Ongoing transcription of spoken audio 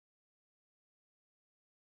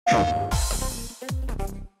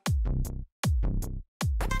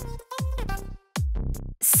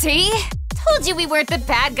See? Told you we weren't the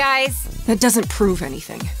bad guys. That doesn't prove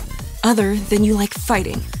anything. Other than you like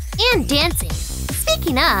fighting. And dancing.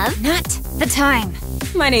 Speaking of... Not the time.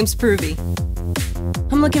 My name's Provie.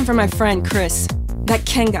 I'm looking for my friend, Chris. That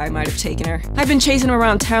Ken guy might have taken her. I've been chasing her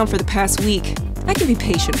around town for the past week. I can be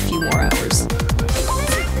patient a few more hours.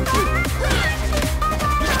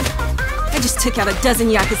 I just took out a dozen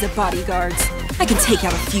yakuza bodyguards. I can take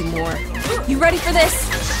out a few more. You ready for this?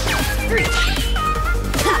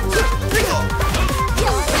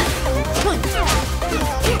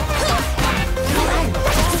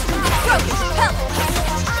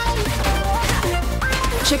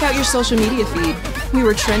 Check out your social media feed. We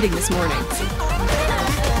were trending this morning.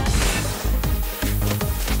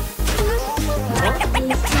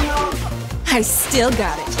 I still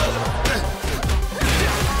got it.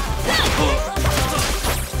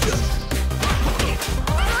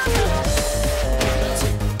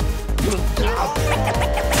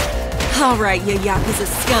 All right, you yakuza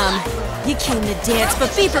scum. You came to dance,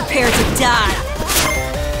 but be prepared to die.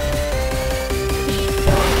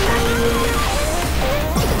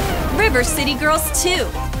 River City Girls 2.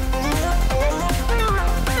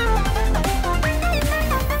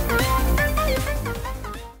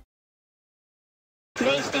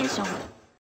 PlayStation